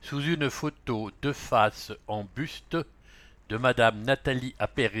Sous une photo de face en buste de Madame Nathalie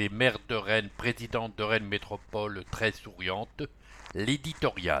Appéré, maire de Rennes, présidente de Rennes Métropole, très souriante,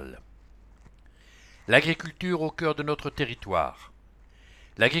 l'éditorial. L'agriculture au cœur de notre territoire.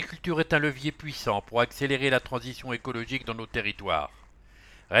 L'agriculture est un levier puissant pour accélérer la transition écologique dans nos territoires.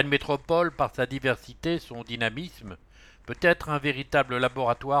 Rennes Métropole, par sa diversité, son dynamisme, peut être un véritable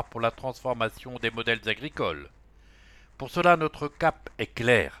laboratoire pour la transformation des modèles agricoles. Pour cela, notre cap est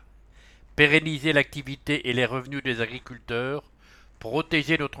clair. Pérenniser l'activité et les revenus des agriculteurs,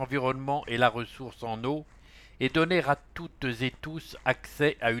 protéger notre environnement et la ressource en eau, et donner à toutes et tous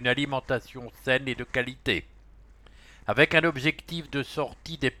accès à une alimentation saine et de qualité. Avec un objectif de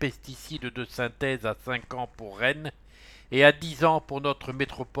sortie des pesticides de synthèse à 5 ans pour Rennes et à 10 ans pour notre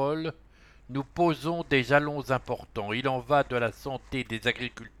métropole, nous posons des jalons importants. Il en va de la santé des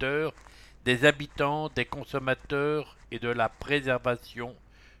agriculteurs, des habitants, des consommateurs et de la préservation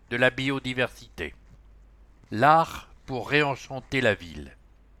de la biodiversité. L'art pour réenchanter la ville.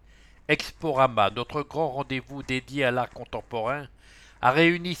 Exporama, notre grand rendez-vous dédié à l'art contemporain, a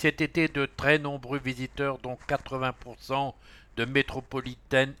réuni cet été de très nombreux visiteurs, dont 80% de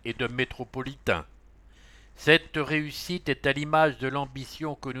métropolitaines et de métropolitains. Cette réussite est à l'image de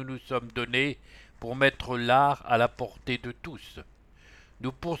l'ambition que nous nous sommes donnée pour mettre l'art à la portée de tous.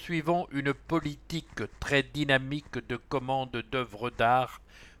 Nous poursuivons une politique très dynamique de commande d'œuvres d'art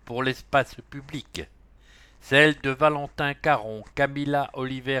pour l'espace public. Celles de Valentin Caron, Camilla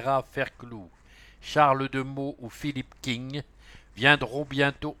Oliveira Ferclou, Charles Demeaux ou Philippe King viendront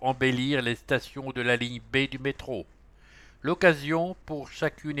bientôt embellir les stations de la ligne B du métro. L'occasion pour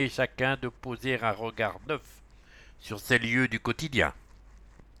chacune et chacun de poser un regard neuf sur ces lieux du quotidien.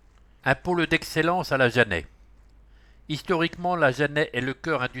 Un pôle d'excellence à la Jeannet. Historiquement, la Jeannet est le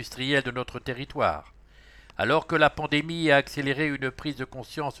cœur industriel de notre territoire. Alors que la pandémie a accéléré une prise de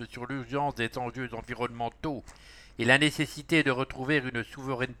conscience sur l'urgence des enjeux environnementaux et la nécessité de retrouver une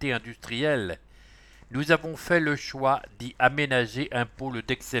souveraineté industrielle, nous avons fait le choix d'y aménager un pôle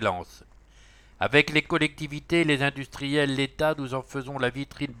d'excellence. Avec les collectivités, les industriels, l'État, nous en faisons la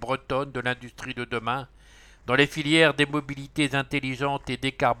vitrine bretonne de l'industrie de demain, dans les filières des mobilités intelligentes et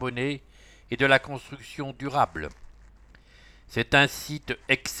décarbonées et de la construction durable. C'est un site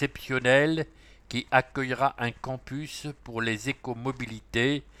exceptionnel qui accueillera un campus pour les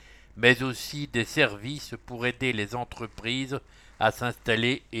écomobilités, mais aussi des services pour aider les entreprises à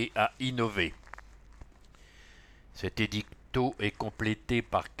s'installer et à innover. Cet édito est complété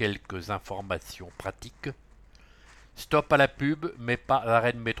par quelques informations pratiques. Stop à la pub, mais pas à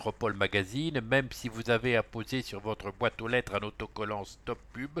Rennes Métropole Magazine. Même si vous avez apposé sur votre boîte aux lettres un autocollant Stop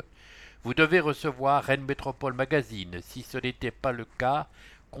Pub, vous devez recevoir Rennes Métropole Magazine. Si ce n'était pas le cas,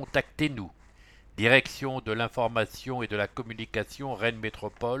 contactez-nous. Direction de l'information et de la communication, Rennes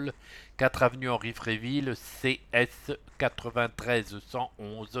Métropole, 4 avenue Henri Fréville, CS 93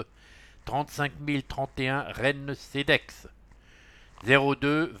 111, 35 031 Rennes CEDEX,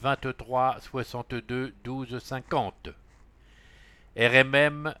 02 23 62 12 50,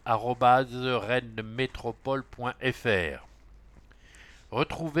 rmm@rennesmétropole.fr.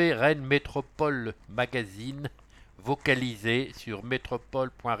 Retrouvez Rennes Métropole Magazine vocalisé sur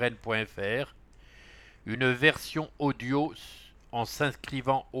métropole.rennes.fr, une version audio en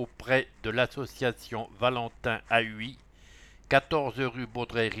s'inscrivant auprès de l'association Valentin AUI, 14 rue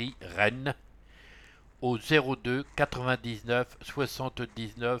Baudrerie, Rennes, au 02 99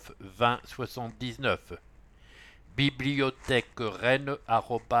 79 20 79. bibliothèque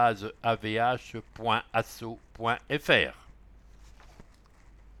rennes@avh.asso.fr.